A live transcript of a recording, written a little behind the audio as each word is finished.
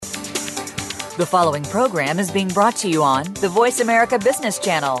The following program is being brought to you on the Voice America Business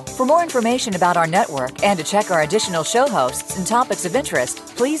Channel. For more information about our network and to check our additional show hosts and topics of interest,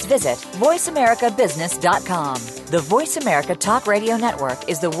 please visit voiceamericabusiness.com. The Voice America Talk Radio Network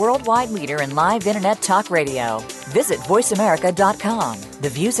is the worldwide leader in live Internet talk radio. Visit voiceamerica.com. The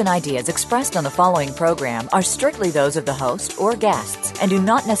views and ideas expressed on the following program are strictly those of the host or guests and do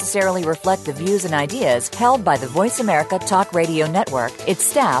not necessarily reflect the views and ideas held by the Voice America Talk Radio Network, its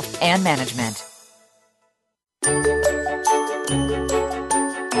staff, and management.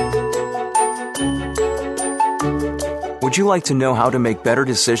 Would you like to know how to make better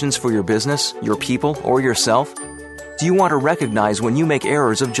decisions for your business, your people, or yourself? Do you want to recognize when you make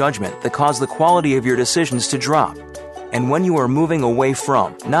errors of judgment that cause the quality of your decisions to drop? And when you are moving away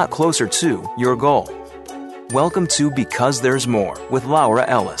from, not closer to, your goal? Welcome to Because There's More with Laura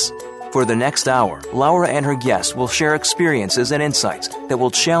Ellis. For the next hour, Laura and her guests will share experiences and insights that will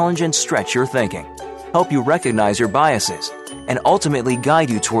challenge and stretch your thinking, help you recognize your biases, and ultimately guide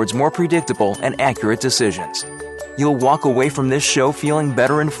you towards more predictable and accurate decisions. You'll walk away from this show feeling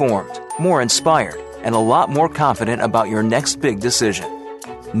better informed, more inspired, and a lot more confident about your next big decision.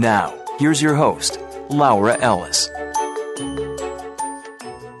 Now, here's your host, Laura Ellis.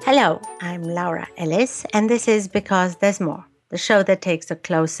 Hello, I'm Laura Ellis, and this is Because There's More, the show that takes a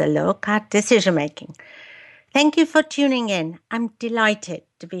closer look at decision-making. Thank you for tuning in. I'm delighted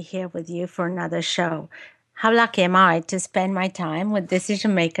to be here with you for another show. How lucky am I to spend my time with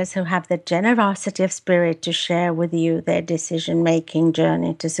decision makers who have the generosity of spirit to share with you their decision-making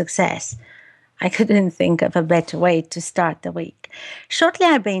journey to success. I couldn't think of a better way to start the week. Shortly,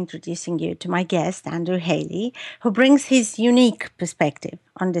 I'll be introducing you to my guest, Andrew Haley, who brings his unique perspective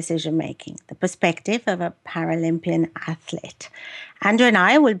on decision-making, the perspective of a Paralympian athlete. Andrew and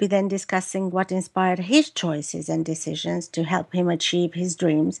I will be then discussing what inspired his choices and decisions to help him achieve his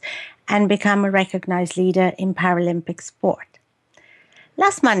dreams and become a recognized leader in Paralympic sport.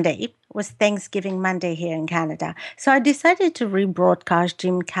 Last Monday was Thanksgiving Monday here in Canada, so I decided to rebroadcast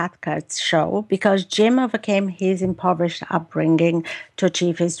Jim Cathcart's show because Jim overcame his impoverished upbringing to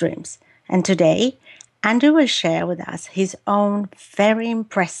achieve his dreams. And today, Andrew will share with us his own very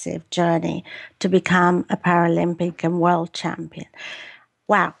impressive journey to become a Paralympic and world champion.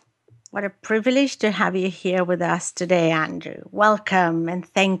 Wow, what a privilege to have you here with us today, Andrew. Welcome and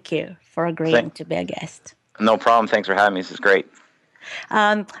thank you for agreeing to be a guest. No problem. Thanks for having me. This is great.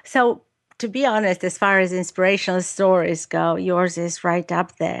 So to be honest, as far as inspirational stories go, yours is right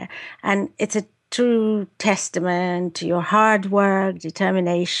up there. And it's a true testament to your hard work,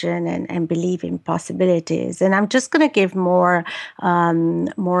 determination, and belief in possibilities. And I'm just going to give more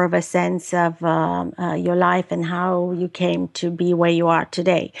of a sense of your life and how you came to be where you are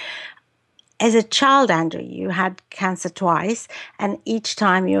today. As a child, Andrew, you had cancer twice, and each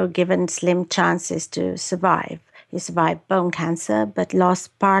time you were given slim chances to survive. You survived bone cancer, but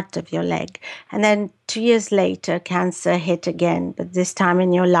lost part of your leg. And then 2 years later, cancer hit again, but this time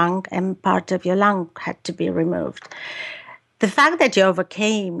in your lung, and part of your lung had to be removed. The fact that you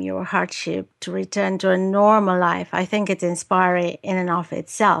overcame your hardship to return to a normal life, I think it's inspiring in and of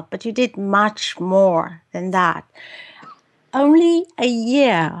itself, but you did much more than that. Only a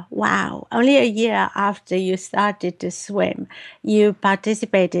year after you started to swim, you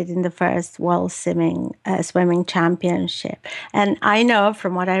participated in the first World Swimming Championship. And I know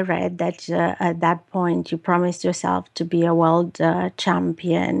from what I read that at that point you promised yourself to be a world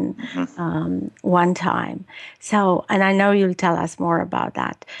champion one time. So, and I know you'll tell us more about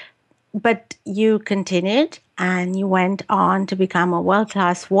that. But you continued and you went on to become a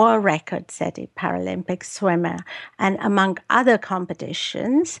world-class world record-setting Paralympic swimmer. And among other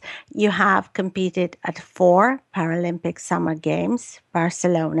competitions, you have competed at 4 Paralympic Summer Games,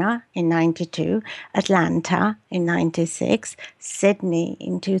 Barcelona in 92, Atlanta in 96, Sydney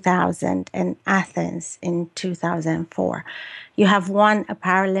in 2000, and Athens in 2004. You have won a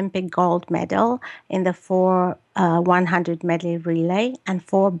Paralympic gold medal in the 100 medley relay and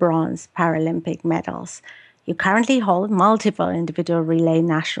 4 bronze Paralympic medals. You currently hold multiple individual relay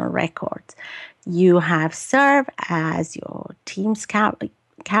national records. You have served as your team's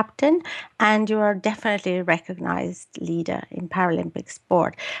captain, and you are definitely a recognized leader in Paralympic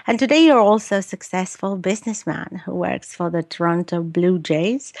sport. And today you're also a successful businessman who works for the Toronto Blue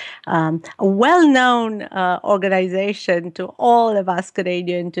Jays, a well-known organization to all of us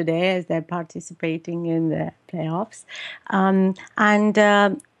Canadians today as they're participating in the playoffs.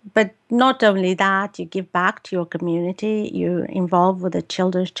 But not only that, you give back to your community, you're involved with the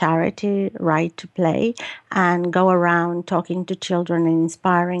children's charity, Right to Play, and go around talking to children and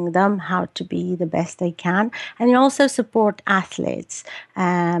inspiring them how to be the best they can. And you also support athletes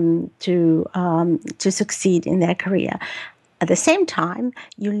to succeed in their career. At the same time,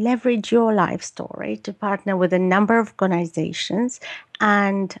 you leverage your life story to partner with a number of organizations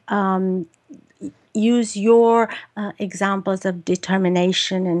and use your examples of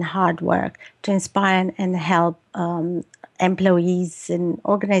determination and hard work to inspire and help employees and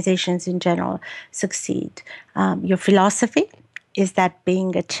organizations in general succeed. Your philosophy is that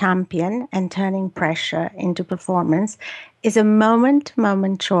being a champion and turning pressure into performance is a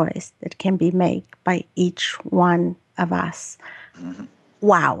moment-to-moment choice that can be made by each one of us. Mm-hmm.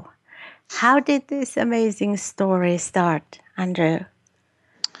 Wow. How did this amazing story start, Andrew?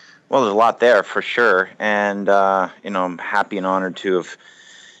 Well, there's a lot there for sure, and I'm happy and honored to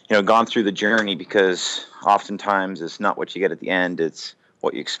have gone through the journey, because oftentimes it's not what you get at the end; it's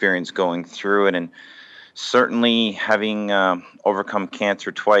what you experience going through it. And certainly, having overcome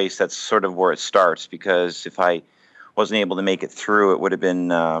cancer twice, that's sort of where it starts. Because if I wasn't able to make it through, it would have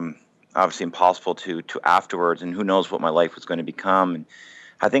been obviously impossible to afterwards, and who knows what my life was going to become. And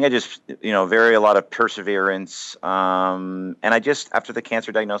I think I just, a lot of perseverance. And I just, after the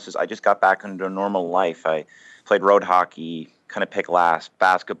cancer diagnosis, I just got back into a normal life. I played road hockey, kind of pick last,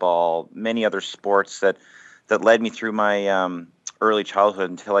 basketball, many other sports that led me through my early childhood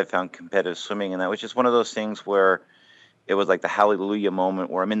until I found competitive swimming. And that was just one of those things where it was like the hallelujah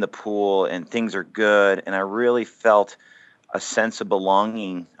moment, where I'm in the pool and things are good. And I really felt a sense of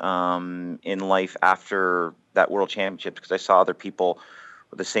belonging in life after that world championship, because I saw other people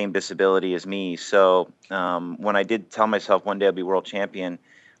with the same disability as me. So when I did tell myself one day I'll be world champion,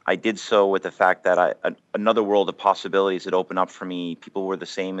 I did so with the fact that another world of possibilities had opened up for me. People were the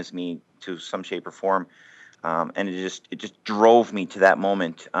same as me to some shape or form. And it just drove me to that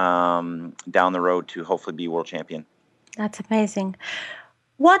moment down the road to hopefully be world champion. That's amazing.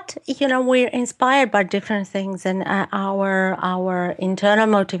 We're inspired by different things, and our internal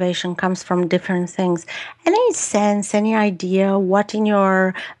motivation comes from different things. Any sense, any idea what in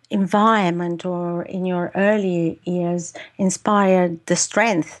your environment or in your early years inspired the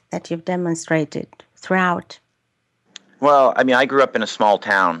strength that you've demonstrated throughout? Well, I mean, I grew up in a small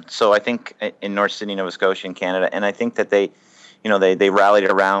town, so I think in North Sydney, Nova Scotia, in Canada, and I think that they rallied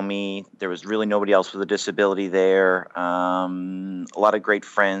around me. There was really nobody else with a disability there. A lot of great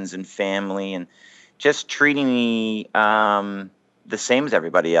friends and family, and just treating me the same as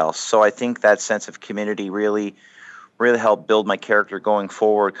everybody else. So I think that sense of community really helped build my character going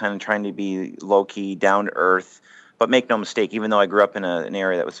forward, kind of trying to be low key, down to earth. But make no mistake, even though I grew up in an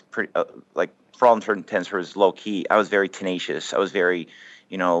area that was pretty for all intents was low key, I was very tenacious. I was very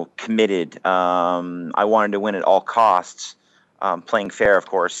committed. I wanted to win at all costs. Playing fair, of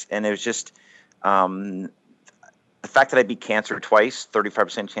course. And it was just the fact that I beat cancer twice,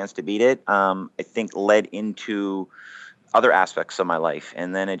 35% chance to beat it, I think led into other aspects of my life.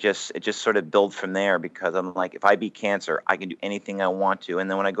 And then it just sort of built from there, because I'm like, if I beat cancer, I can do anything I want to.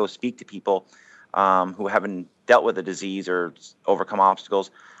 And then when I go speak to people who haven't dealt with a disease or overcome obstacles,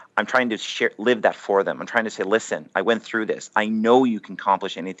 I'm trying to live that for them. I'm trying to say, listen, I went through this. I know you can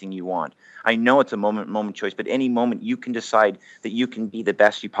accomplish anything you want. I know it's a moment choice, but any moment you can decide that you can be the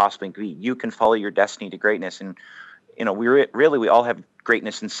best you possibly can be. You can follow your destiny to greatness. And, we all have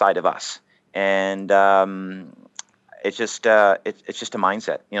greatness inside of us. And it's just a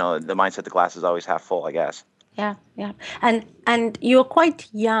mindset, the mindset, the glass is always half full, I guess. Yeah, yeah. And you're quite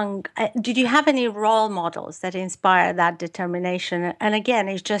young. Did you have any role models that inspire that determination? And again,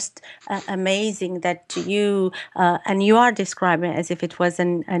 it's just amazing that you and you are describing it as if it was a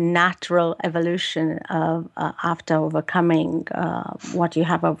natural evolution of after overcoming what you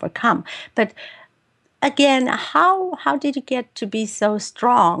have overcome. But again, how did you get to be so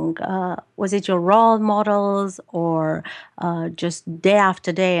strong? Was it your role models, or just day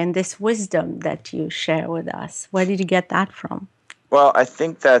after day, and this wisdom that you share with us? Where did you get that from? Well, I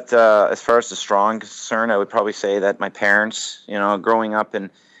think that as far as the strong concern, I would probably say that my parents, growing up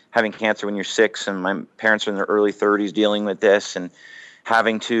and having cancer when you're 6, and my parents are in their early 30s dealing with this, and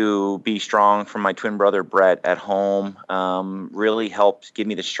having to be strong from my twin brother Brett at home really helped give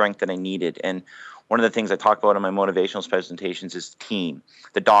me the strength that I needed. And one of the things I talk about in my motivational presentations is the team,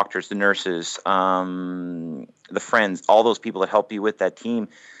 the doctors, the nurses, the friends, all those people that help you with that team.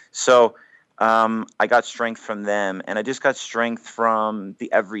 So I got strength from them, and I just got strength from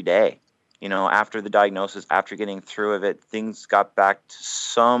the everyday. After the diagnosis, after getting through of it, things got back to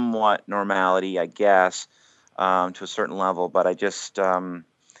somewhat normality, I guess, to a certain level. But I just,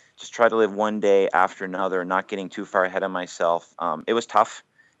 just try to live one day after another, not getting too far ahead of myself. It was tough.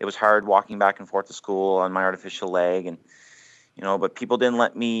 It was hard walking back and forth to school on my artificial leg, and but people didn't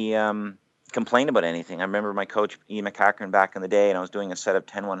let me complain about anything. I remember my coach, Ian McCackern, back in the day, and I was doing a set of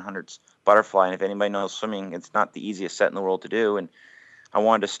 10 100s butterfly. And if anybody knows swimming, it's not the easiest set in the world to do. And I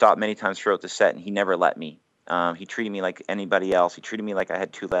wanted to stop many times throughout the set, and he never let me. He treated me like anybody else. He treated me like I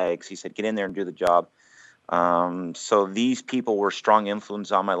had two legs. He said, get in there and do the job. So these people were strong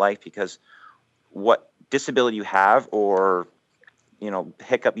influence on my life, because what disability you have, or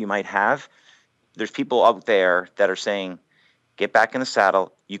hiccup you might have, there's people out there that are saying, get back in the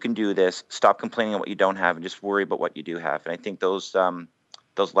saddle, you can do this, stop complaining about what you don't have, and just worry about what you do have. And I think those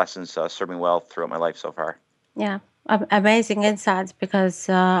lessons serve me well throughout my life so far. Yeah, amazing insights, because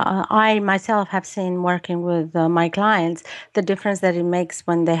I myself have seen, working with my clients, the difference that it makes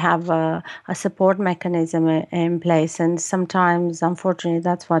when they have a support mechanism in place. And sometimes, unfortunately,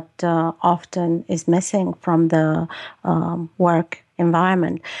 that's what often is missing from the work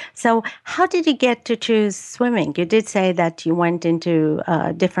environment. So how did you get to choose swimming? You did say that you went into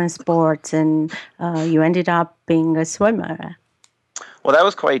different sports, and you ended up being a swimmer. Well, that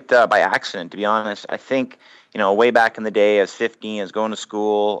was quite by accident, to be honest. I think, way back in the day, I was 15, I was going to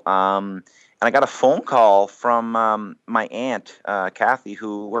school, and I got a phone call from my aunt, Kathy,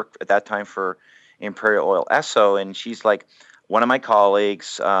 who worked at that time for Imperial Oil Esso, and she's like, one of my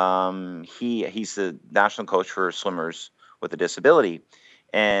colleagues, he's the national coach for swimmers with a disability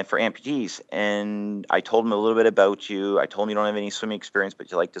and for amputees. And I told him a little bit about you. I told him you don't have any swimming experience,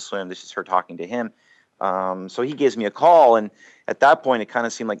 but you like to swim. This is her talking to him. So he gives me a call, and at that point, it kind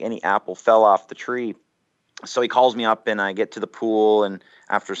of seemed like any apple fell off the tree. So he calls me up, and I get to the pool, and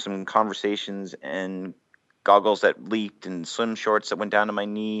after some conversations and goggles that leaked and swim shorts that went down to my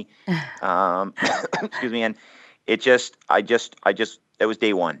knee, excuse me, and it was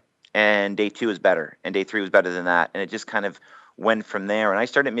day one, and day two was better, and day three was better than that, and it just kind of went from there. And I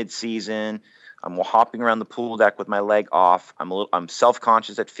started mid-season. I'm hopping around the pool deck with my leg off. I'm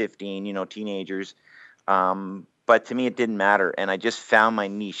self-conscious at 15, teenagers. But to me, it didn't matter. And I just found my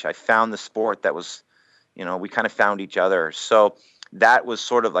niche. I found the sport that was, we kind of found each other. So that was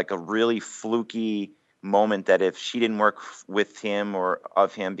sort of like a really fluky moment, that if she didn't work with him or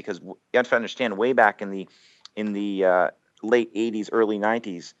of him, because you have to understand, way back in the late 80s, early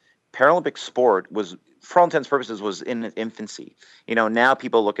 90s, Paralympic sport was, for all intents and purposes, was in its infancy. Now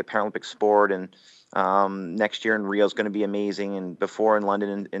people look at Paralympic sport, and next year in Rio is going to be amazing, and before in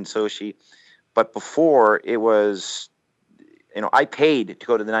London and Sochi. But before, it was, I paid to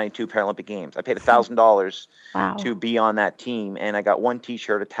go to the 92 Paralympic Games. I paid $1,000 Wow. to be on that team, and I got one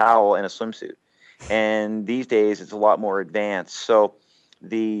T-shirt, a towel, and a swimsuit. And these days, it's a lot more advanced. So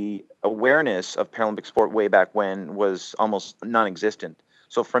the awareness of Paralympic sport way back when was almost non-existent.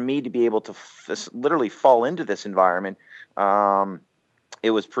 So for me to be able to literally fall into this environment,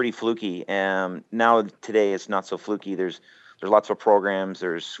 it was pretty fluky. Now today, it's not so fluky. There's lots of programs,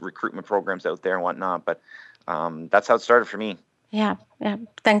 there's recruitment programs out there and whatnot, but that's how it started for me. Yeah.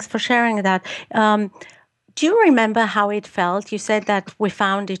 Thanks for sharing that. Do you remember how it felt? You said that we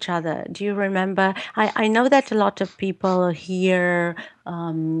found each other. Do you remember? I know that a lot of people hear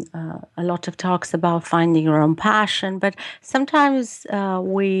a lot of talks about finding your own passion, but sometimes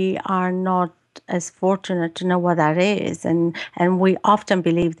we are not as fortunate to know what that is, and we often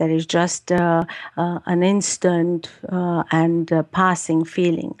believe that it's just an instant and passing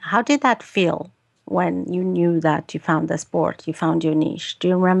feeling. How did that feel when you knew that you found the sport, you found your niche? Do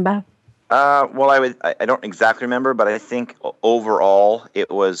you remember? Well, I don't exactly remember, but I think overall it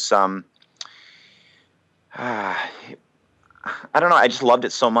was I don't know. I just loved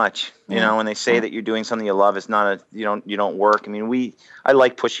it so much. When they say that you're doing something you love, it's not you don't work. I mean, I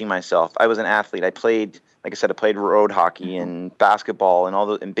like pushing myself. I was an athlete. I played, like I said, I played road hockey and basketball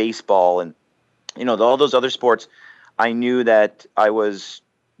and baseball and all those other sports. I knew that I was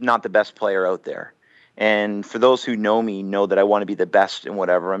not the best player out there. And for those who know me, know that I want to be the best in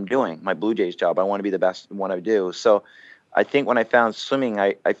whatever I'm doing. My Blue Jays job, I want to be the best in what I do. So I think when I found swimming,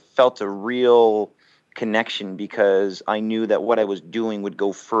 I felt a real connection, because I knew that what I was doing would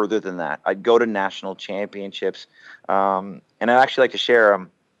go further than that. I'd go to national championships. And I'd actually like to share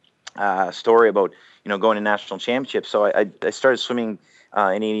a story about, going to national championships. So I started swimming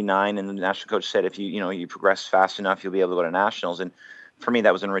in '89, and the national coach said, if you progress fast enough, you'll be able to go to nationals. And for me,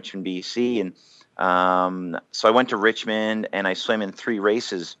 that was in Richmond, BC. And so I went to Richmond, and I swam in 3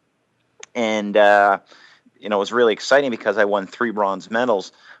 races. And, it was really exciting because I won 3 bronze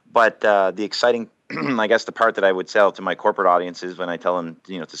medals. But the exciting, I guess the part that I would sell to my corporate audiences when I tell them,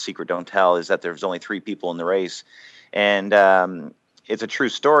 it's a secret, don't tell, is that there's only 3 people in the race. And it's a true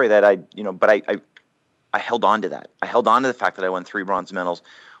story that I held on to that. I held on to the fact that I won 3 bronze medals,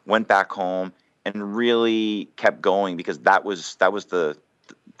 went back home, and really kept going, because that was the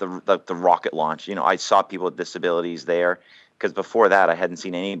rocket launch. I saw people with disabilities there, because before that I hadn't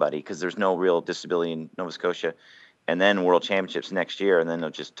seen anybody, because there's no real disability in Nova Scotia. And then World Championships next year, and then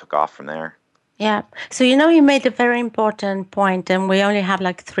it just took off from there. Yeah. So, you made a very important point, and we only have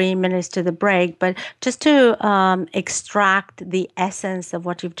like 3 minutes to the break, but just to extract the essence of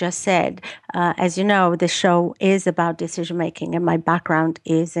what you've just said, as you know, the show is about decision making, and my background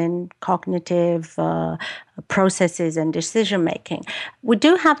is in cognitive processes and decision making. We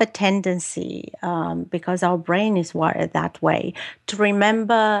do have a tendency, because our brain is wired that way, to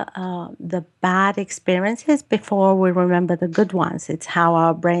remember the bad experiences before we remember the good ones. It's how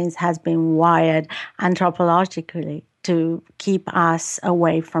our brains has been wired anthropologically to keep us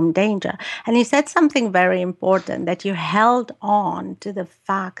away from danger. And you said something very important, that you held on to the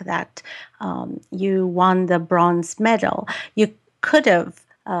fact that you won the bronze medal. You could have,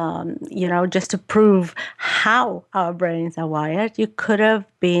 just to prove how our brains are wired, you could have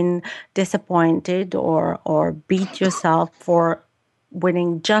been disappointed or beat yourself for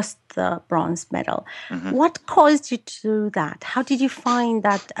winning just the bronze medal. Mm-hmm. What caused you to do that? How did you find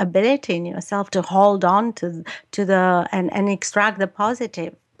that ability in yourself to hold on to the and extract the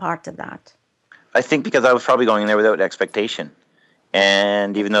positive part of that? I think because I was probably going in there without expectation.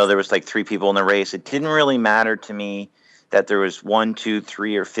 And even though there was like 3 people in the race, it didn't really matter to me that there was 1, 2,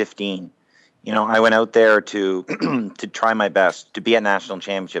 3, or 15. I went out there to to try my best, to be at national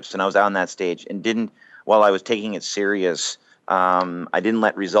championships, and I was on that stage, and while I was taking it serious, I didn't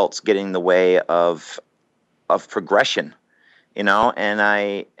let results get in the way of progression, and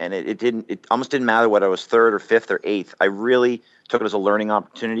it almost didn't matter whether I was 3rd or 5th or 8th. I really took it as a learning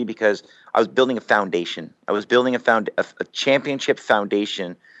opportunity, because I was building a foundation. I was building a championship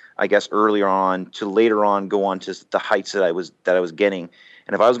foundation, I guess, earlier on, to later on go on to the heights that I was getting.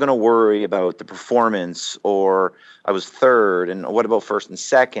 And if I was going to worry about the performance, or I was 3rd, and what about 1st and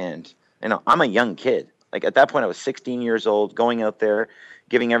 2nd? I'm a young kid. Like, at that point, I was 16 years old, going out there,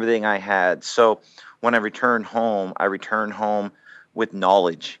 giving everything I had. So when I returned home with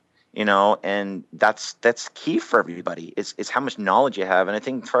knowledge, and that's key for everybody. It's how much knowledge you have. And I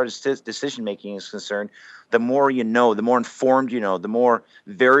think as far as decision making is concerned, the more you know, the more informed the more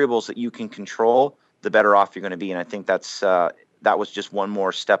variables that you can control, the better off you're going to be. And I think that was just one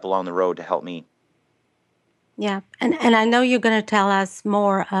more step along the road to help me. Yeah, and I know you're going to tell us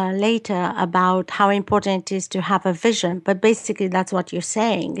more later about how important it is to have a vision, but basically that's what you're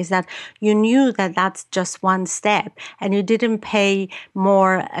saying, is that you knew that that's just one step, and you didn't pay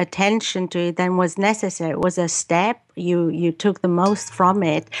more attention to it than was necessary. It was a step. You took the most from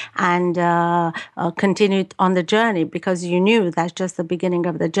it and continued on the journey, because you knew that's just the beginning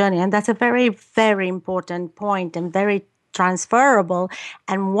of the journey. And that's a very, very important point, and very transferable,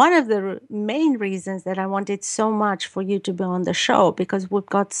 and one of the main reasons that I wanted so much for you to be on the show, because we've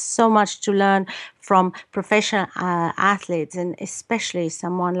got so much to learn from professional athletes, and especially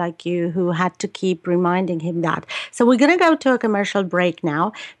someone like you who had to keep reminding him that. So we're going to go to a commercial break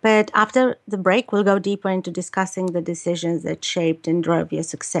now, but after the break we'll go deeper into discussing the decisions that shaped and drove your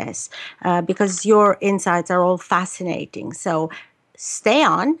success, because your insights are all fascinating. So stay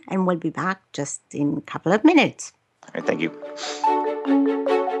on, and we'll be back just in a couple of minutes. All right, thank you.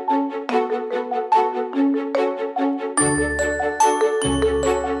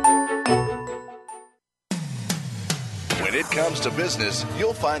 When it comes to business,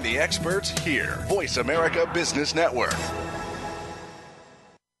 you'll find the experts here. Voice America Business Network.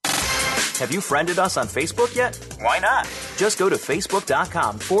 Have you friended us on Facebook yet? Why not? Just go to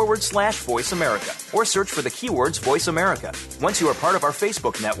facebook.com/Voice America or search for the keywords Voice America. Once you are part of our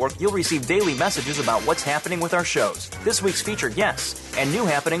Facebook network, you'll receive daily messages about what's happening with our shows, this week's featured guests, and new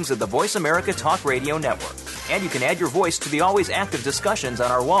happenings of the Voice America Talk Radio Network. And you can add your voice to the always active discussions on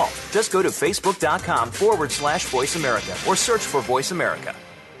our wall. Just go to facebook.com/Voice America or search for Voice America.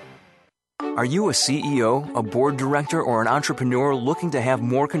 Are you a CEO, a board director, or an entrepreneur looking to have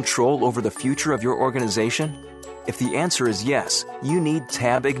more control over the future of your organization? If the answer is yes, you need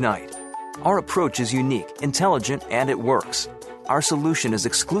Tab Ignite. Our approach is unique, intelligent, and it works. Our solution is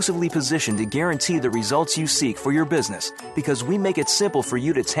exclusively positioned to guarantee the results you seek for your business, because we make it simple for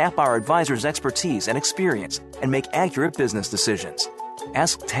you to tap our advisors' expertise and experience and make accurate business decisions.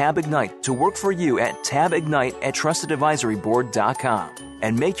 Ask Tab Ignite to work for you at tabignite@trustedadvisoryboard.com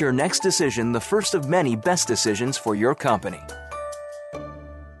and make your next decision the first of many best decisions for your company.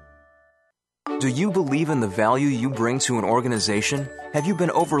 Do you believe in the value you bring to an organization? Have you been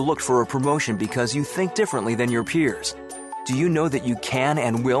overlooked for a promotion because you think differently than your peers? Do you know that you can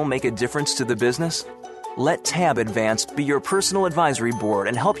and will make a difference to the business? Let Tab Advanced be your personal advisory board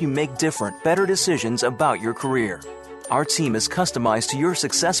and help you make different, better decisions about your career. Our team is customized to your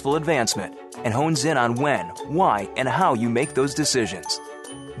successful advancement and hones in on when, why, and how you make those decisions.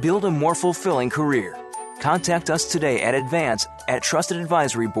 Build a more fulfilling career. Contact us today at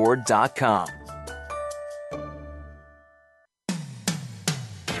advance@trustedadvisoryboard.com.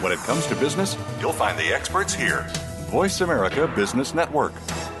 When it comes to business, you'll find the experts here. Voice America Business Network.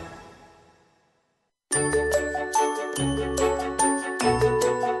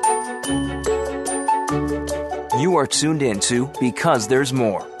 You are tuned in to Because There's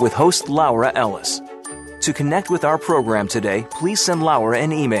More with host Laura Ellis. To connect with our program today, please send Laura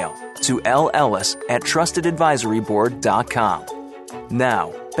an email to lellis@trustedadvisoryboard.com.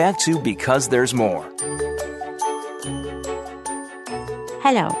 Now, back to Because There's More.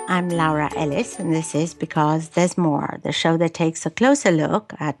 Hello, I'm Laura Ellis, and this is Because There's More, the show that takes a closer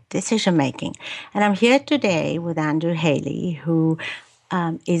look at decision making. And I'm here today with Andrew Haley, who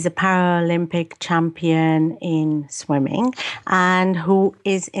is a Paralympic champion in swimming and who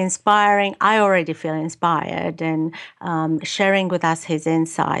is inspiring. I already feel inspired and sharing with us his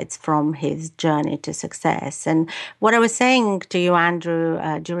insights from his journey to success. And what I was saying to you, Andrew,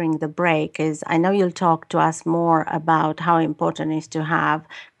 during the break is I know you'll talk to us more about how important it is to have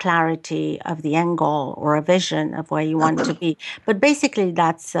clarity of the end goal or a vision of where you want to be. But basically,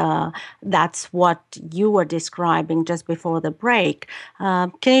 that's what you were describing just before the break.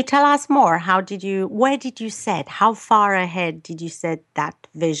 Can you tell us more? Where did you set? How far ahead did you set that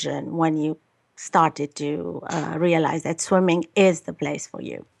vision when you started to realize that swimming is the place for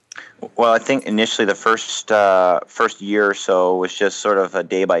you? Well, I think initially the first year or so was just sort of a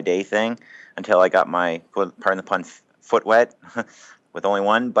day-by-day thing until I got my, pardon the pun, foot wet with only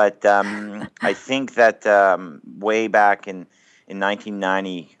one. But I think that way back in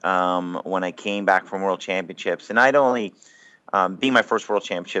 1990, when I came back from World Championships, and I'd only, being my first World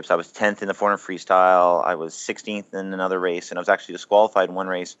Championships, I was 10th in the 400 freestyle, I was 16th in another race, and I was actually disqualified in one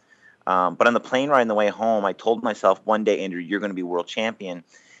race. But on the plane ride on the way home, I told myself, one day, Andrew, you're going to be world champion.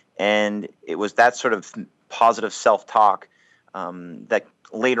 And it was that sort of positive self-talk that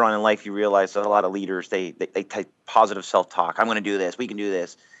later on in life you realize that a lot of leaders, they type positive self-talk. I'm going to do this. We can do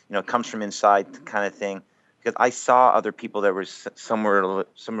this. You know, it comes from inside kind of thing. Because I saw other people that were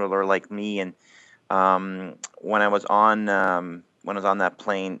similar like me, and when I was on that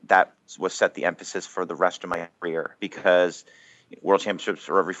plane, that was set the emphasis for the rest of my career, because World Championships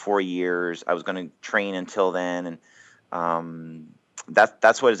are every 4 years. I was going to train until then, and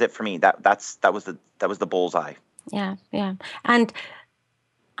that's what is it for me. That was the bullseye. Yeah. And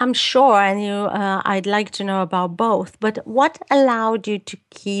I'm sure, and I'd like to know about both. But what allowed you to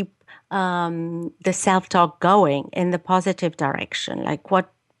keep the self-talk going in the positive direction? Like what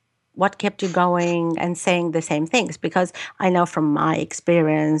kept you going and saying the same things? Because I know from my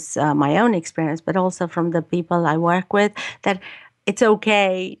experience, my own experience, but also from the people I work with, that it's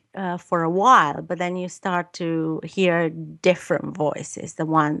okay for a while, but then you start to hear different voices, the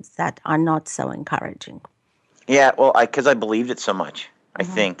ones that are not so encouraging. Yeah, well, because I believed it so much. I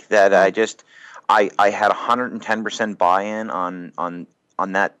think that I had 110% buy-in on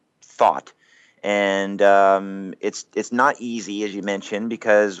that thought. And it's not easy, as you mentioned,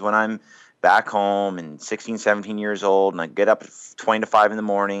 because when I'm back home and 16, 17 years old, and I get up at 20 to 5 in the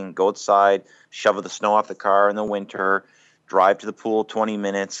morning, go outside, shovel the snow off the car in the winter, drive to the pool 20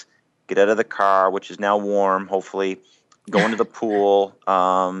 minutes, get out of the car, which is now warm, hopefully, go into the pool,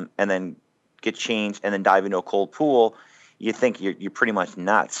 and then get changed, and then dive into a cold pool, you think you're pretty much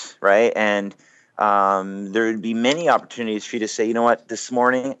nuts, right? And there would be many opportunities for you to say, you know what, this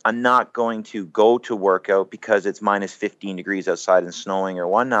morning I'm not going to go to workout because it's minus 15 degrees outside and snowing or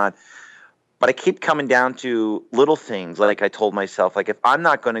whatnot. But I keep coming down to little things. Like I told myself, like, if I'm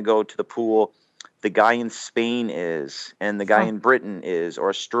not going to go to the pool, the guy in Spain is, and the guy in Britain is, or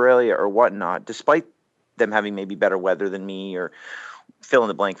Australia or whatnot, despite them having maybe better weather than me, or fill in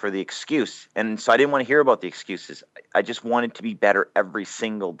the blank for the excuse. And so I didn't want to hear about the excuses. I just wanted to be better every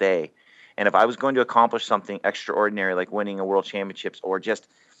single day. And if I was going to accomplish something extraordinary, like winning a World Championships, or just,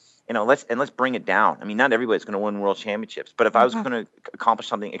 let's bring it down. I mean, not everybody's going to win World Championships, but if I was going to accomplish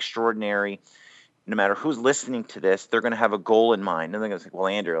something extraordinary, no matter who's listening to this, they're going to have a goal in mind. And they're going to say, well,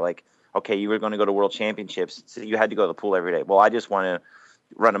 Andrew, like, okay, you were going to go to World Championships, so you had to go to the pool every day. Well, I just want to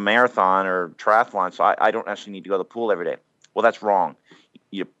run a marathon or triathlon, so I don't actually need to go to the pool every day. Well, that's wrong.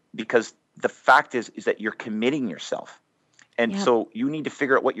 Because the fact is that you're committing yourself. And so you need to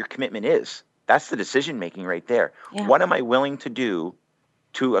figure out what your commitment is. That's the decision making right there. Yeah. What am I willing to do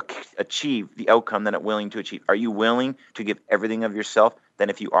to achieve the outcome that I'm willing to achieve? Are you willing to give everything of yourself? Then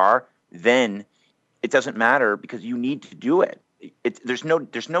if you are, then it doesn't matter because you need to do it. There's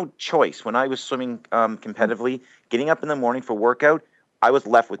no choice. When I was swimming competitively, getting up in the morning for workout, I was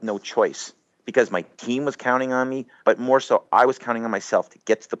left with no choice because my team was counting on me, but more so I was counting on myself to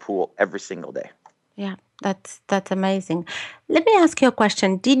get to the pool every single day. Yeah, that's amazing. Let me ask you a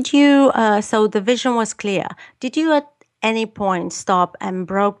question. Did you, so the vision was clear. Did you at any point stop and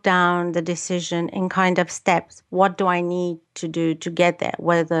broke down the decision in kind of steps? What do I need to do to get there?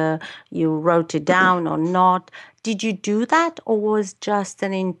 Whether you wrote it down or not. Did you do that, or was just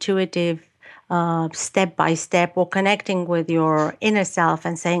an intuitive step by step, or connecting with your inner self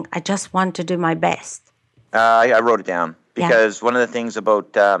and saying, I just want to do my best? I wrote it down Yeah. because one of the things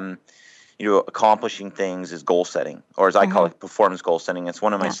about accomplishing things is goal setting, or as I call it, performance goal setting. It's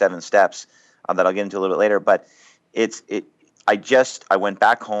one of my 7 steps that I'll get into a little bit later. But I went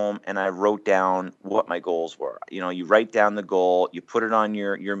back home and I wrote down what my goals were. You write down the goal, you put it on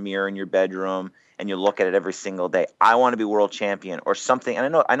your mirror in your bedroom, and you look at it every single day. I want to be world champion or something.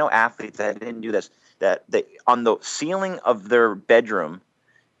 And I know athletes that didn't do this, that they on the ceiling of their bedroom,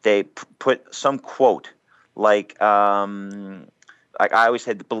 they put some quote like I always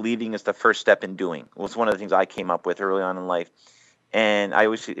said, believing is the first step in doing. It was one of the things I came up with early on in life. And I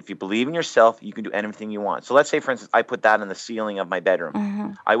always say, if you believe in yourself, you can do anything you want. So let's say, for instance, I put that on the ceiling of my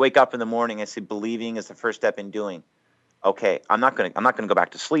bedroom. I wake up in the morning and say, believing is the first step in doing. Okay, I'm not gonna go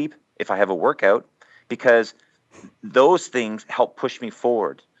back to sleep if I have a workout, because those things help push me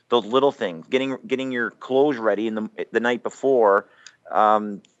forward. Those little things, getting your clothes ready in the night before,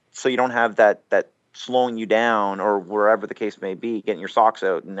 so you don't have that slowing you down, or wherever the case may be, getting your socks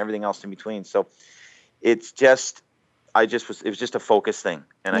out and everything else in between. So it's just, it was just a focus thing.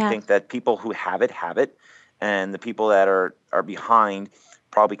 And I think that people who have it, and the people that are behind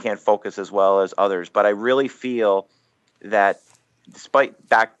probably can't focus as well as others. But I really feel that despite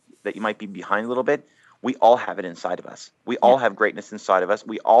that you might be behind a little bit, we all have it inside of us. We all have greatness inside of us.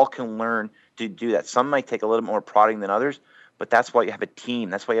 We all can learn to do that. Some might take a little more prodding than others, but that's why you have a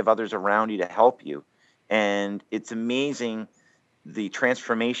team. That's why you have others around you to help you. And it's amazing the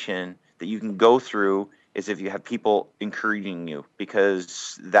transformation that you can go through is if you have people encouraging you,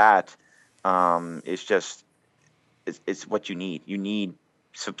 because that is just, it's what you need. You need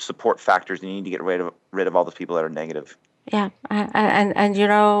support factors. You need to get rid of all those people that are negative. Yeah, and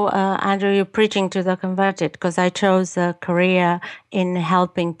Andrew, you're preaching to the converted, because I chose a career in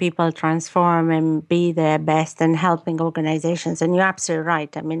helping people transform and be their best, and helping organizations. And you're absolutely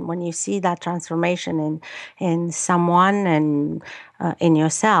right. I mean, when you see that transformation in someone and in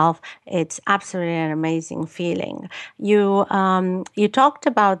yourself, it's absolutely an amazing feeling. You talked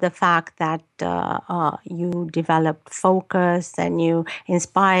about the fact that you developed focus and you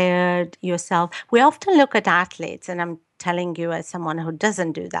inspired yourself. We often look at athletes, and I'm telling you as someone who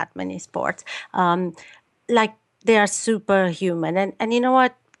doesn't do that many sports, like they are superhuman. And you know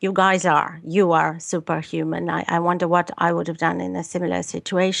what? You are superhuman. I wonder what I would have done in a similar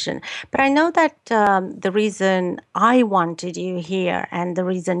situation. But I know that the reason I wanted you here, and the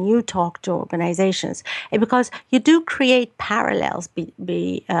reason you talk to organizations, is because you do create parallels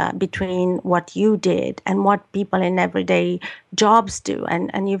between what you did and what people in everyday jobs do.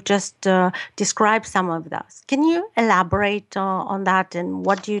 And you've just described some of those. Can you elaborate on that? And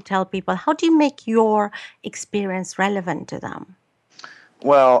what do you tell people? How do you make your experience relevant to them?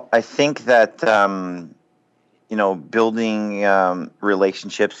 Well, I think that building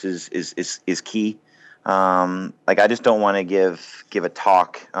relationships is key. Like, I just don't want to give a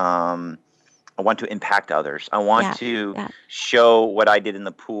talk. I want to impact others. I want to show what I did in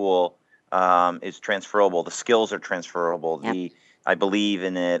the pool is transferable. The skills are transferable. I believe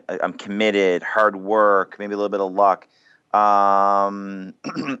in it. I'm committed. Hard work, maybe a little bit of luck, and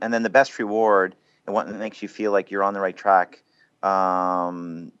then the best reward, and what makes you feel like you're on the right track,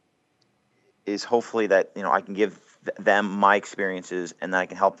 is hopefully that I can give them my experiences, and that I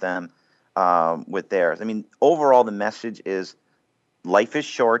can help them with theirs. I mean, overall, the message is life is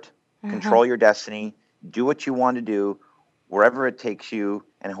short. Control your destiny. Do what you want to do, wherever it takes you,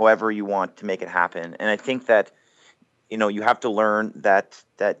 and however you want to make it happen. And I think that you have to learn that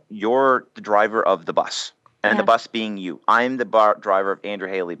you're the driver of the bus, and the bus being you. I'm the driver of Andrew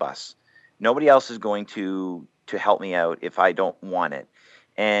Haley bus. Nobody else is going to help me out if I don't want it.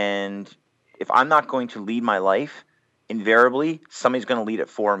 And if I'm not going to lead my life, invariably somebody's going to lead it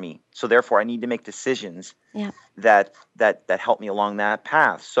for me. So therefore, I need to make decisions that help me along that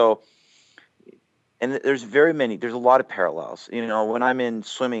path. So, and there's a lot of parallels. When I'm in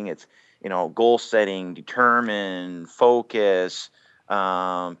swimming, it's goal setting, determine, focus,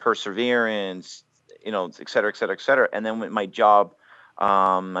 perseverance, et cetera, et cetera, et cetera. And then with my job,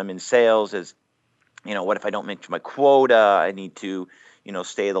 I'm in sales. Is what if I don't make my quota? I need to,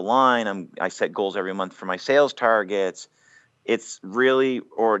 stay the line. I set goals every month for my sales targets. It's really,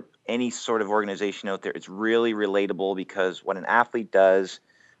 or any sort of organization out there, it's really relatable, because what an athlete does,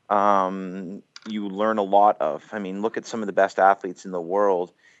 you learn a lot of. I mean, look at some of the best athletes in the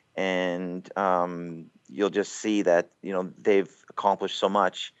world, and you'll just see that, they've accomplished so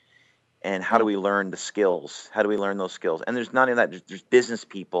much. And how do we learn the skills? How do we learn those skills? And there's not only that, there's business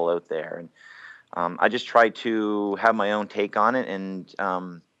people out there. And I just try to have my own take on it, and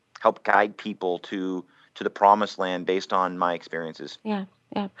help guide people to the promised land based on my experiences. Yeah,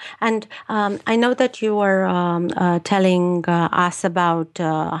 yeah. And I know that you were telling us about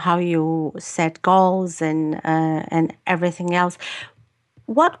how you set goals and everything else.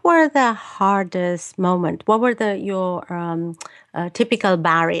 What were the hardest moments? What were your typical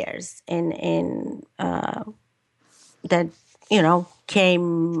barriers in that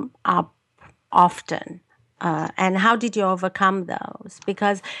came up often? And how did you overcome those?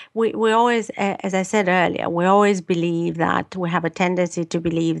 Because we always, as I said earlier, we always believe that, we have a tendency to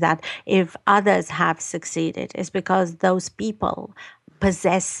believe that if others have succeeded, it's because those people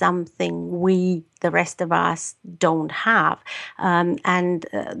possess something the rest of us, don't have. And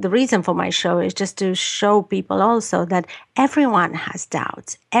the reason for my show is just to show people also that everyone has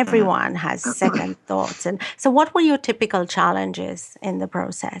doubts, everyone has second thoughts. And so what were your typical challenges in the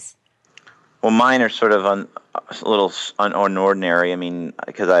process? Well, mine are sort of a little unordinary. I mean,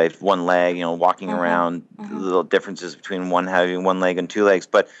 because I have one leg, walking around, little differences between having one leg and two legs.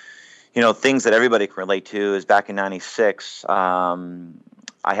 But, things that everybody can relate to is back in '96, I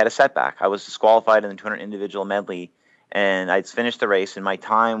had a setback. I was disqualified in the 200 individual medley, and I'd finished the race, and my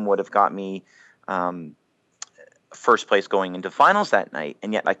time would have got me first place going into finals that night,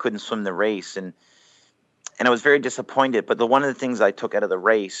 and yet I couldn't swim the race. And I was very disappointed. But one of the things I took out of the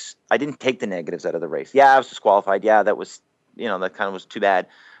race, I didn't take the negatives out of the race. Yeah, I was disqualified. Yeah, that was, that kind of was too bad.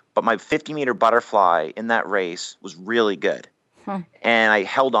 But my 50-meter butterfly in that race was really good. And I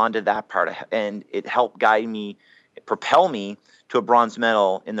held on to that part, and it helped guide me, propel me to a bronze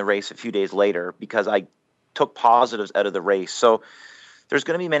medal in the race a few days later, because I took positives out of the race. So there's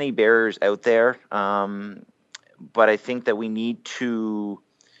going to be many barriers out there. But I think that we need to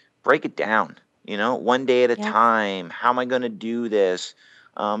break it down. One day at a time. How am I going to do this?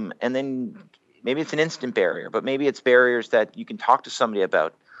 And then maybe it's an instant barrier, but maybe it's barriers that you can talk to somebody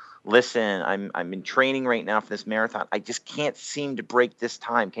about. Listen, I'm in training right now for this marathon. I just can't seem to break this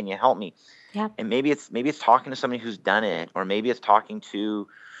time. Can you help me? Yeah. And maybe it's talking to somebody who's done it, or maybe it's talking to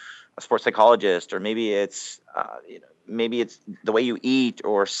a sports psychologist, or maybe it's the way you eat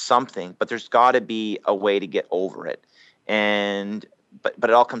or something. But there's got to be a way to get over it. And but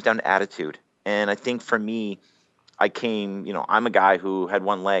it all comes down to attitude. And I think for me, I'm a guy who had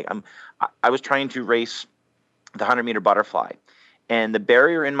one leg. I was trying to race the 100-meter butterfly. And the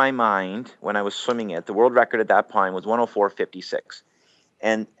barrier in my mind when I was swimming it, the world record at that point was 104.56.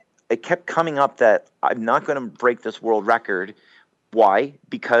 And it kept coming up that I'm not going to break this world record. Why?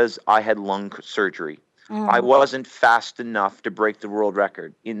 Because I had lung surgery. I wasn't fast enough to break the world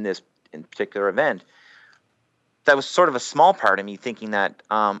record in particular event. That was sort of a small part of me thinking that,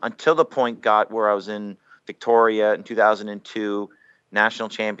 until the point got where I was in Victoria in 2002, national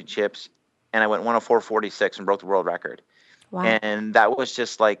championships, and I went 104.46 and broke the world record. Wow. And that was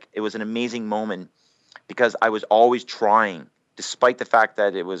just it was an amazing moment, because I was always trying, despite the fact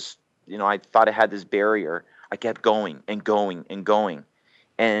that it was, I thought I had this barrier. I kept going and going and going.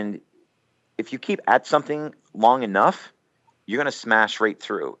 And if you keep at something long enough, you're going to smash right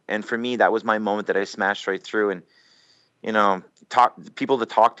through. And for me, that was my moment that I smashed right through. And, people that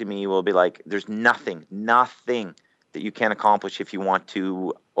talk to me will be like, there's nothing that you can't accomplish if you want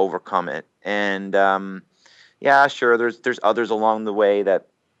to overcome it. And, yeah, sure, there's others along the way that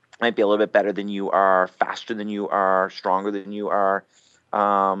might be a little bit better than you are, faster than you are, stronger than you are.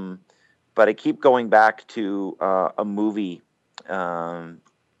 But I keep going back to a movie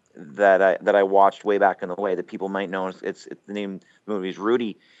that I watched way back in the way that people might know. It's the name of the movie is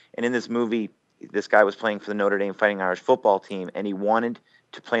Rudy. And in this movie, this guy was playing for the Notre Dame Fighting Irish football team, and he wanted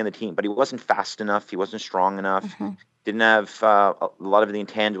to play on the team, but he wasn't fast enough. He wasn't strong enough. Didn't have a lot of the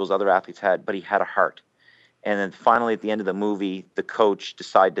intangibles other athletes had, but he had a heart. And then finally, at the end of the movie, the coach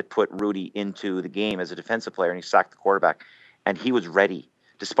decided to put Rudy into the game as a defensive player, and he sacked the quarterback. And he was ready.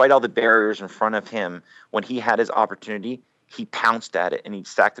 Despite all the barriers in front of him, when he had his opportunity, he pounced at it, and he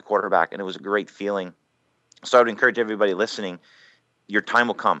sacked the quarterback, and it was a great feeling. So I would encourage everybody listening, your time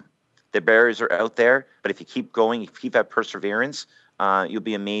will come. The barriers are out there, but if you keep going, if you keep that perseverance, you'll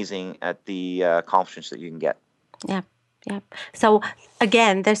be amazing at the accomplishments that you can get. Yeah. Yeah. So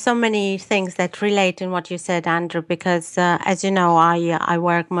again, there's so many things that relate in what you said, Andrew, because as you know, I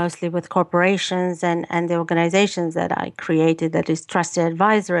work mostly with corporations and the organizations that I created, that is Trusted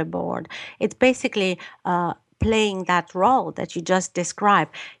Advisory Board. It's basically playing that role that you just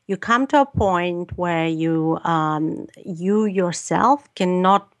described. You come to a point where you yourself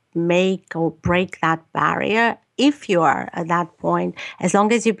cannot make or break that barrier. If you are at that point, as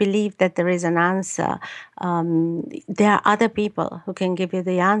long as you believe that there is an answer, there are other people who can give you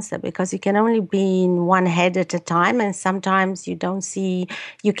the answer, because you can only be in one head at a time, and sometimes you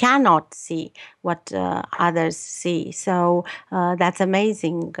cannot see what others see. So that's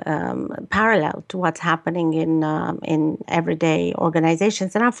amazing, parallel to what's happening in everyday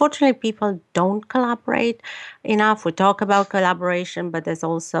organizations. And unfortunately, people don't collaborate enough. We talk about collaboration, but there's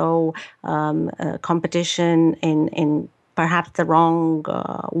also competition in perhaps the wrong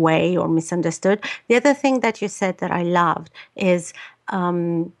way or misunderstood. The other thing that you said that I loved is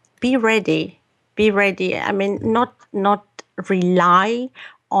be ready. Be ready. I mean, not rely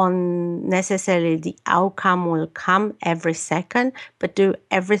on necessarily the outcome will come every second, but do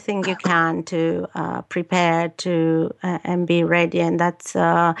everything you can to prepare to and be ready. And that's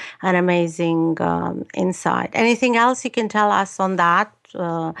an amazing insight. Anything else you can tell us on that?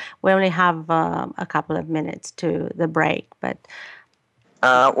 We only have a couple of minutes to the break, but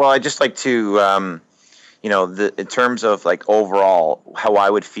well, I'd just like to in terms of like overall how I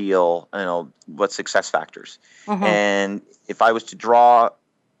would feel, what success factors. Mm-hmm. And if I was to draw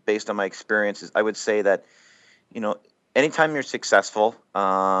based on my experiences, I would say that, anytime you're successful,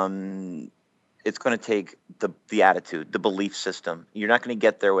 it's going to take the attitude, the belief system. You're not going to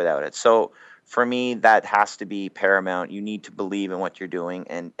get there without it. So for me, that has to be paramount. You need to believe in what you're doing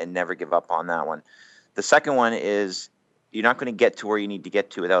and never give up on that one. The second one is you're not going to get to where you need to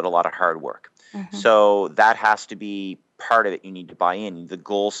get to without a lot of hard work. Mm-hmm. So that has to be part of it. You need to buy in, the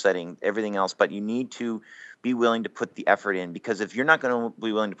goal setting, everything else, but you need to be willing to put the effort in, because if you're not going to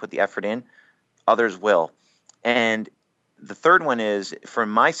be willing to put the effort in, others will. And the third one is, for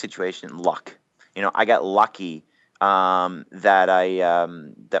my situation, luck. I got lucky that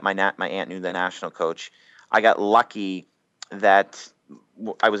my aunt knew the national coach. I got lucky that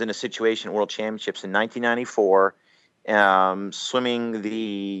I was in a situation, World Championships in 1994,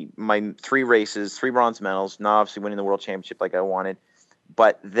 swimming my 3 races, 3 bronze medals, not obviously winning the World Championship like I wanted,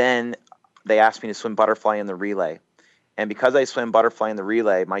 but then they asked me to swim butterfly in the relay. And because I swam butterfly in the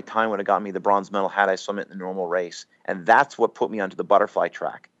relay, my time would have got me the bronze medal had I swum it in the normal race. And that's what put me onto the butterfly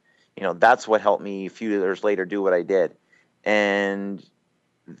track. That's what helped me a few years later do what I did. And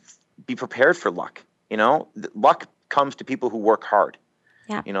be prepared for luck. Luck comes to people who work hard.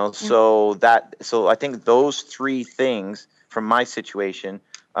 Yeah. So I think those 3 things from my situation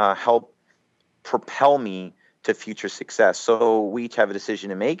help propel me to future success. So we each have a decision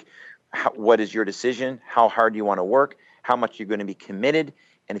to make. What is your decision? How hard do you want to work? How much you're going to be committed?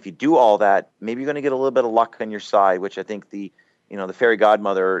 And if you do all that, maybe you're going to get a little bit of luck on your side, which I think the fairy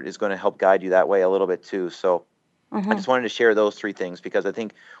godmother is going to help guide you that way a little bit too. So I just wanted to share those 3 things, because I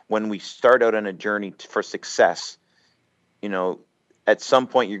think when we start out on a journey for success, at some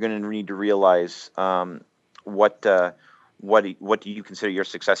point you're going to need to realize what do you consider your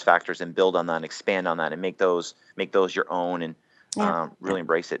success factors, and build on that and expand on that and make those your own, and really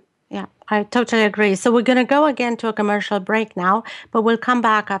embrace it. Yeah, I totally agree. So we're going to go again to a commercial break now, but we'll come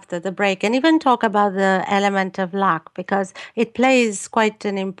back after the break and even talk about the element of luck, because it plays quite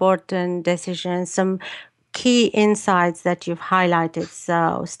an important decision, some key insights that you've highlighted.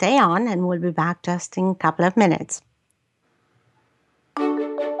 So stay on, and we'll be back just in a couple of minutes.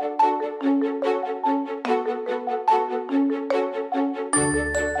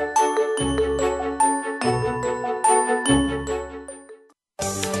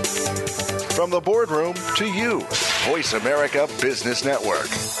 From the boardroom to you, Voice America Business Network.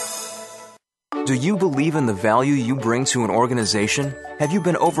 Do you believe in the value you bring to an organization? Have you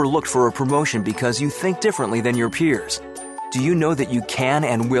been overlooked for a promotion because you think differently than your peers? Do you know that you can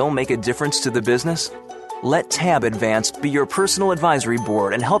and will make a difference to the business? Let Tab Advance be your personal advisory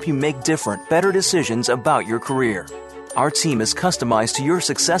board and help you make different, better decisions about your career. Our team is customized to your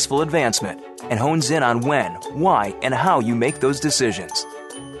successful advancement and hones in on when, why, and how you make those decisions.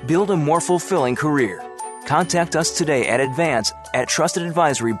 Build a more fulfilling career. Contact us today at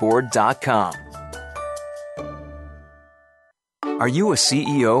advance@trustedadvisoryboard.com. Are you a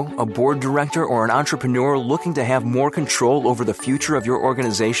CEO, a board director, or an entrepreneur looking to have more control over the future of your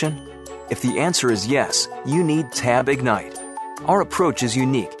organization? If the answer is yes, you need Tab Ignite. Our approach is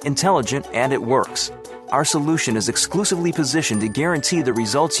unique, intelligent, and it works. Our solution is exclusively positioned to guarantee the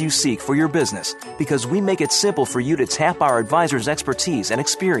results you seek for your business because we make it simple for you to tap our advisors' expertise and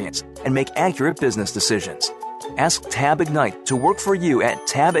experience and make accurate business decisions. Ask Tab Ignite to work for you at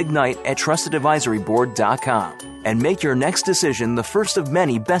tabignite@trustedadvisoryboard.com and make your next decision the first of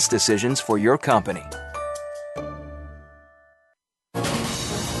many best decisions for your company.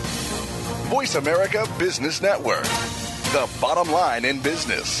 Voice America Business Network, the bottom line in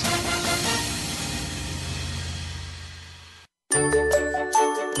business.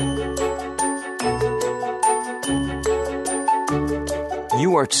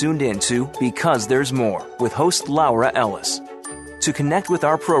 You are tuned in to Because There's More with host Laura Ellis. To connect with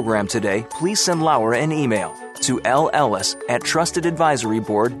our program today, please send Laura an email to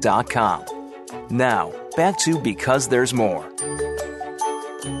lellis@trustedadvisoryboard.com. Now, back to Because There's More.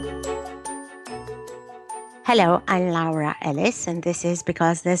 Hello, I'm Laura Ellis, and this is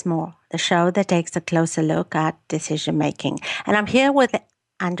Because There's More, the show that takes a closer look at decision making. And I'm here with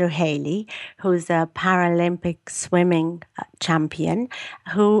Andrew Haley, who's a Paralympic swimming champion,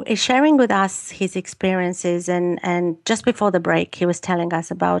 who is sharing with us his experiences. And just before the break, he was telling us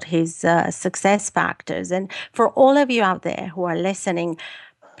about his success factors. And for all of you out there who are listening,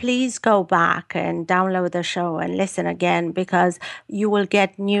 please go back and download the show and listen again, because you will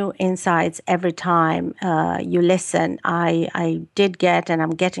get new insights every time you listen. I did get, and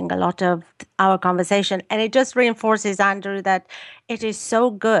I'm getting a lot of our conversation, and it just reinforces, Andrew, that it is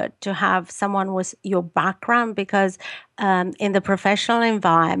so good to have someone with your background, because in the professional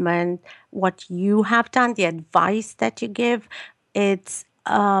environment, what you have done, the advice that you give, it's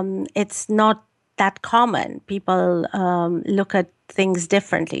not that common. People look at things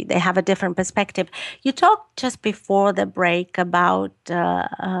differently. They have a different perspective. You talked just before the break about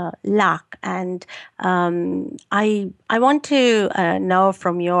luck, and I want to know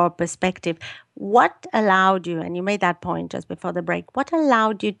from your perspective, what allowed you, and you made that point just before the break, what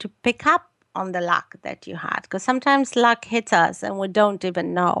allowed you to pick up on the luck that you had? Because sometimes luck hits us and we don't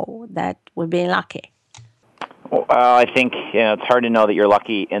even know that we're being lucky. Well, I think it's hard to know that you're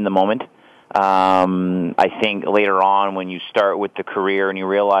lucky in the moment. I think later on when you start with the career and you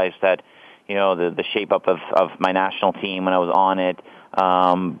realize that, the shape up of my national team when I was on it.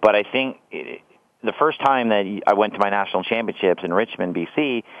 But I think the first time that I went to my national championships in Richmond,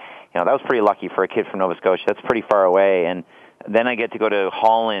 BC, that was pretty lucky for a kid from Nova Scotia. That's pretty far away. And then I get to go to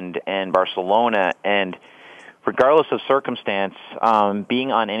Holland and Barcelona, and regardless of circumstance,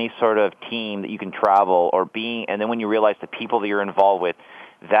 being on any sort of team that you can travel and then when you realize the people that you're involved with,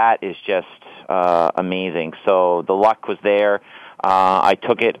 that is just amazing. So the luck was there. I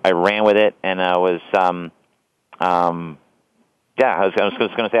took it, I ran with it, and I was, I was going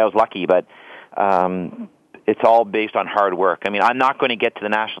to say I was lucky, but it's all based on hard work. I mean, I'm not going to get to the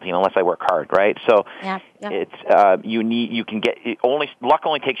national team unless I work hard, right? So it's luck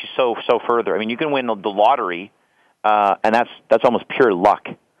only takes you so further. I mean, you can win the lottery, and that's almost pure luck.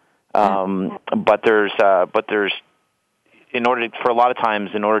 But there's for a lot of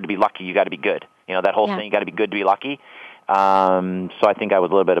times, in order to be lucky, you got to be good. That whole thing, you got to be good to be lucky. So I think I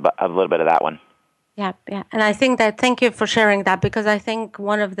was a little bit of that one. Yeah. And I think that, thank you for sharing that, because I think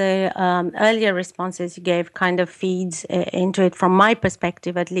one of the earlier responses you gave kind of feeds into it, from my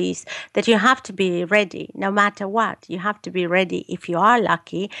perspective at least, that you have to be ready no matter what. You have to be ready if you are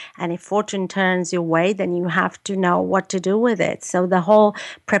lucky, and if fortune turns your way, then you have to know what to do with it. So the whole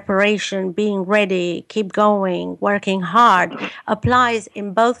preparation, being ready, keep going, working hard applies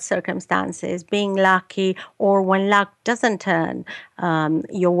in both circumstances, being lucky or when luck doesn't turn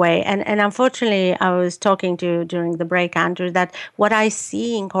your way. And unfortunately, I was talking to you during the break, Andrew, that what I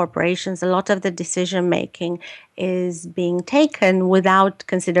see in corporations, a lot of the decision making is being taken without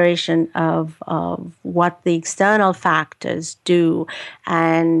consideration of what the external factors do.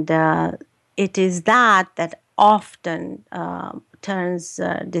 And it is that often turns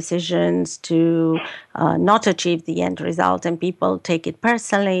decisions to not achieve the end result, and people take it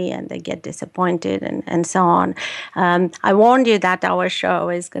personally and they get disappointed and so on. I warned you that our show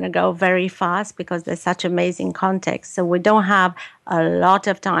is going to go very fast because there's such amazing context, so we don't have a lot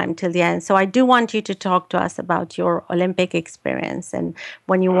of time till the end. So I do want you to talk to us about your Olympic experience and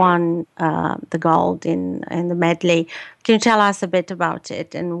when you won the gold in the medley. Can you tell us a bit about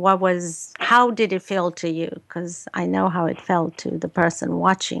it, and how did it feel to you? Because I know how it felt to the person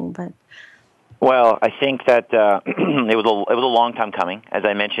watching, but. Well, I think that it was a long time coming. As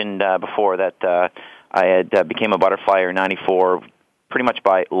I mentioned before, that I had became a butterflyer in '94, pretty much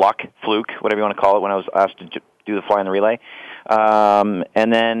by luck, fluke, whatever you want to call it, when I was asked to do the fly in the relay.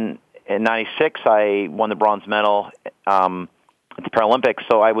 And then in '96, I won the bronze medal at the Paralympics,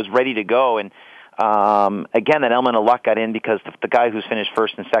 so I was ready to go. And again, that element of luck got in because the guy who's finished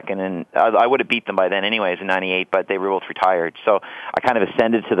first and second, and I would have beat them by then anyways in '98, but they were both retired. So I kind of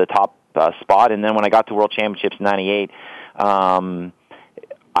ascended to the top spot, and then when I got to World Championships in '98,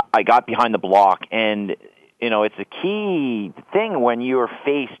 I got behind the block, and it's a key thing when you're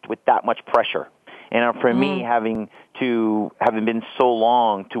faced with that much pressure. And for me, having been so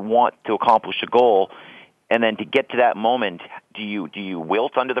long to want to accomplish a goal, and then to get to that moment, do you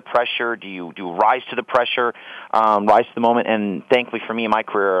wilt under the pressure? Do you rise to the pressure, rise to the moment? And thankfully for me in my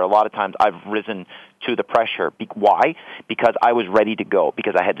career, a lot of times I've risen to the pressure. Why? Because I was ready to go,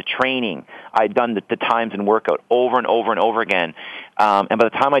 because I had the training. I'd done the times and workout over and over and over again. And by the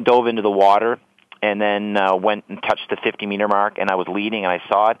time I dove into the water and then went and touched the 50-meter mark, and I was leading and I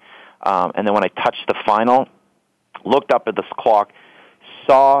saw it, and then when I touched the final, looked up at the clock,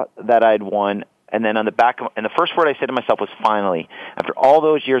 saw that I'd won, and then and the first word I said to myself was finally. After all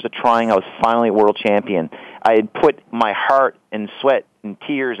those years of trying, I was finally a world champion. I had put my heart and sweat and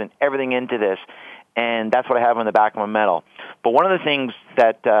tears and everything into this, and that's what I have on the back of my medal. But one of the things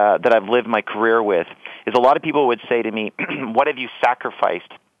that I've lived my career with is a lot of people would say to me, what have you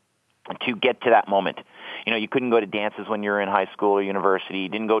sacrificed to get to that moment? You couldn't go to dances when you were in high school or university. You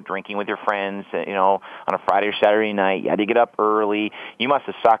didn't go drinking with your friends, on a Friday or Saturday night. You had to get up early. You must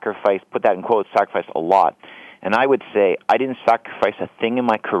have sacrificed, put that in quotes, sacrificed a lot. And I would say I didn't sacrifice a thing in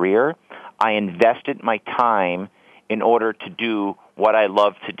my career. I invested my time in order to do what I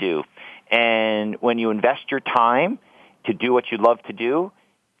love to do. And when you invest your time to do what you love to do,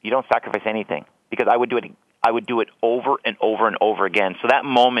 you don't sacrifice anything, because I would do it over and over and over again. So that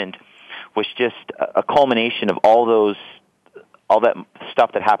moment was just a culmination of all that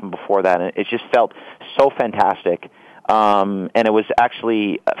stuff that happened before that. And it just felt so fantastic. And it was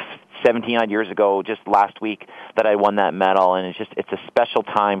actually 17-odd years ago, just last week, that I won that medal. And it's a special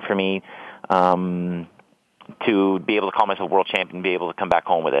time for me to be able to call myself world champion and be able to come back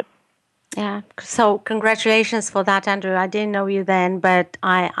home with it. Yeah. So congratulations for that, Andrew. I didn't know you then, but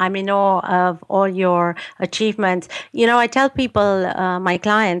I'm in awe of all your achievements. I tell people, my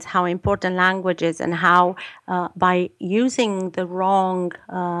clients, how important language is, and how by using the wrong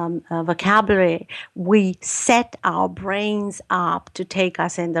vocabulary, we set our brains up to take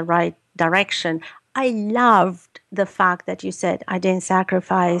us in the right direction. I loved the fact that you said, I didn't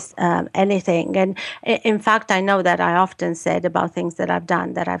sacrifice anything. And in fact, I know that I often said about things that I've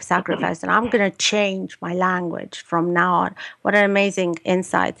done that I've sacrificed, and I'm going to change my language from now on. What an amazing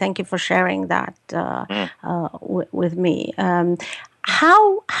insight. Thank you for sharing that with me.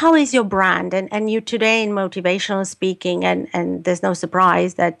 How is your brand? And you today in motivational speaking, and there's no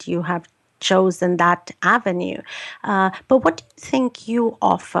surprise that you have chosen that avenue. But what do you think you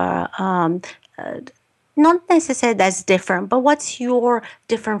offer? Not necessarily that's different, but what's your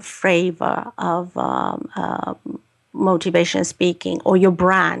different flavor of motivation speaking, or your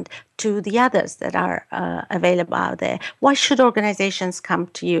brand, to the others that are available out there? Why should organizations come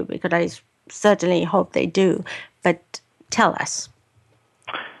to you? Because I certainly hope they do, but tell us.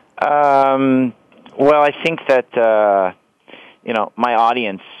 Well, I think that my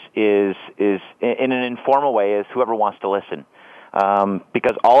audience is in an informal way is whoever wants to listen.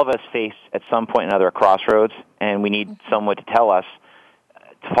 Because all of us face at some point or another a crossroads, and we need someone to tell us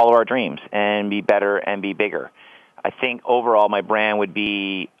to follow our dreams and be better and be bigger. I think overall my brand would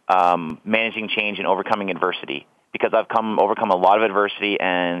be managing change and overcoming adversity, because I've overcome a lot of adversity,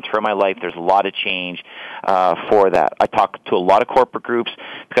 and throughout my life there's a lot of change for that. I talk to a lot of corporate groups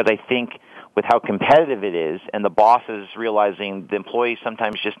because I think with how competitive it is, and the bosses realizing the employees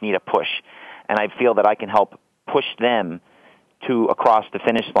sometimes just need a push, and I feel that I can help push them to across the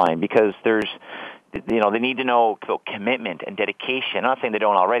finish line, because there's, they need to know commitment and dedication. I'm not saying they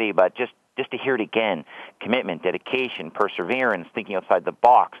don't already, but just to hear it again: commitment, dedication, perseverance, thinking outside the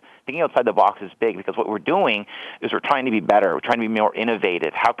box. Thinking outside the box is big, because what we're doing is we're trying to be better. We're trying to be more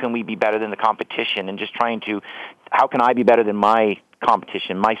innovative. How can we be better than the competition? And just how can I be better than my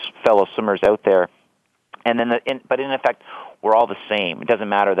competition, my fellow swimmers out there? And then, but in effect, we're all the same. It doesn't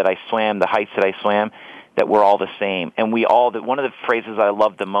matter that I swam the heights that I swam, that we're all the same. And one of the phrases I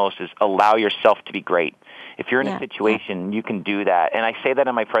love the most is allow yourself to be great. If you're in a situation, you can do that. And I say that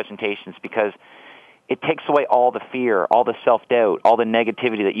in my presentations because it takes away all the fear, all the self-doubt, all the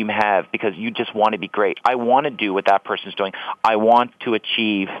negativity that you have, because you just want to be great. I want to do what that person's doing. I want to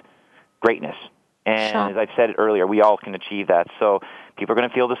achieve greatness. And as I've said earlier, we all can achieve that. So people are going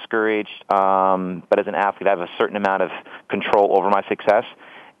to feel discouraged, but as an athlete, I have a certain amount of control over my success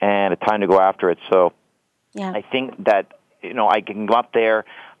and a time to go after it. So I think that I can go up there,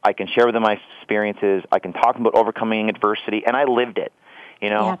 I can share with them my experiences, I can talk about overcoming adversity, and I lived it.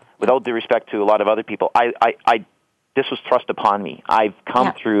 With all due respect to a lot of other people, this was thrust upon me. I've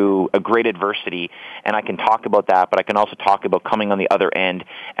come through a great adversity, and I can talk about that, but I can also talk about coming on the other end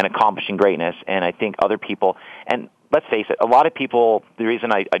and accomplishing greatness. And I think other people, and let's face it, a lot of people, the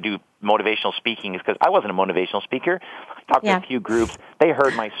reason I do motivational speaking is because I wasn't a motivational speaker. I talked to a few groups. They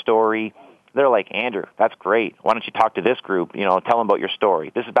heard my story. They're like, Andrew, that's great. Why don't you talk to this group? Tell them about your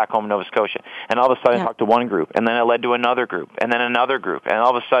story. This is back home in Nova Scotia. And all of a sudden I talked to one group, and then it led to another group, and then another group. And all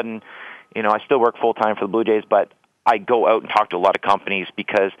of a sudden, I still work full-time for the Blue Jays, but I go out and talk to a lot of companies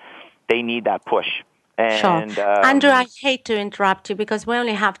because they need that push. And, sure. Andrew, I hate to interrupt you because we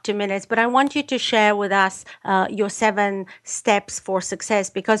only have 2 minutes, but I want you to share with us your 7 steps for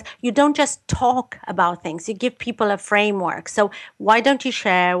success, because you don't just talk about things, you give people a framework. So why don't you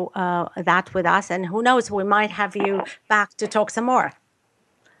share that with us? And who knows, we might have you back to talk some more.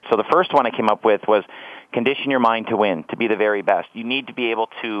 So the first one I came up with was condition your mind to win, to be the very best. You need to be able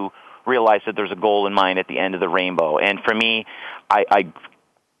to realize that there's a goal in mind at the end of the rainbow. And for me, I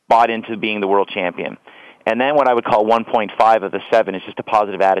bought into being the world champion. And then what I would call 1.5 of the 7 is just a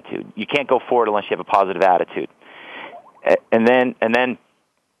positive attitude. You can't go forward unless you have a positive attitude. And then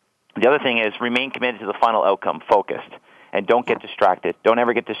the other thing is remain committed to the final outcome, focused, and don't get distracted. Don't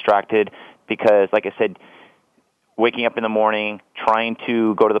ever get distracted because, like I said, waking up in the morning, trying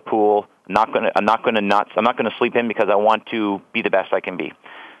to go to the pool, I'm not going to sleep in because I want to be the best I can be.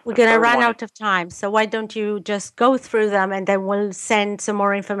 We're going to run out of time, so why don't you just go through them, and then we'll send some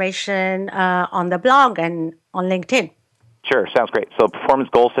more information on the blog and on LinkedIn. Sure, sounds great. So performance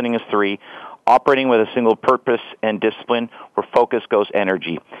goal setting is 3. Operating with a single purpose and discipline, where focus goes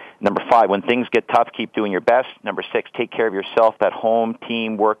energy. Number 5, when things get tough, keep doing your best. Number 6, take care of yourself, that home,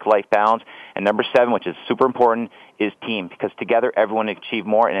 team, work-life balance. And number 7, which is super important, is team, because together everyone can achieve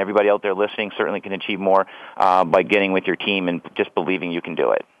more, and everybody out there listening certainly can achieve more by getting with your team and just believing you can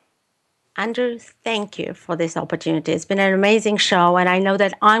do it. Andrew, thank you for this opportunity. It's been an amazing show, and I know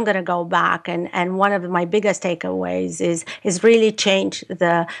that I'm going to go back, and one of my biggest takeaways is really change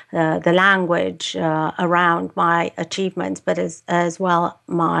the language around my achievements, but as well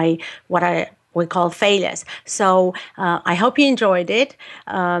we call failures. So I hope you enjoyed it.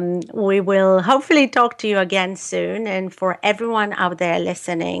 We will hopefully talk to you again soon. And for everyone out there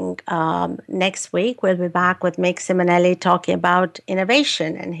listening, next week we'll be back with Mick Simonelli talking about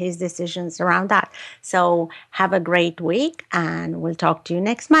innovation and his decisions around that. So have a great week, and we'll talk to you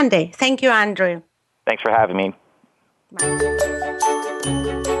next Monday. Thank you, Andrew. Thanks for having me.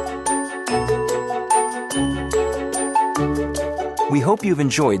 We hope you've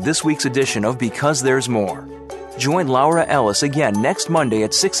enjoyed this week's edition of Because There's More. Join Laura Ellis again next Monday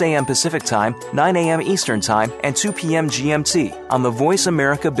at 6 a.m. Pacific Time, 9 a.m. Eastern Time, and 2 p.m. GMT on the Voice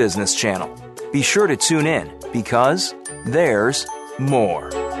America Business Channel. Be sure to tune in, because there's more.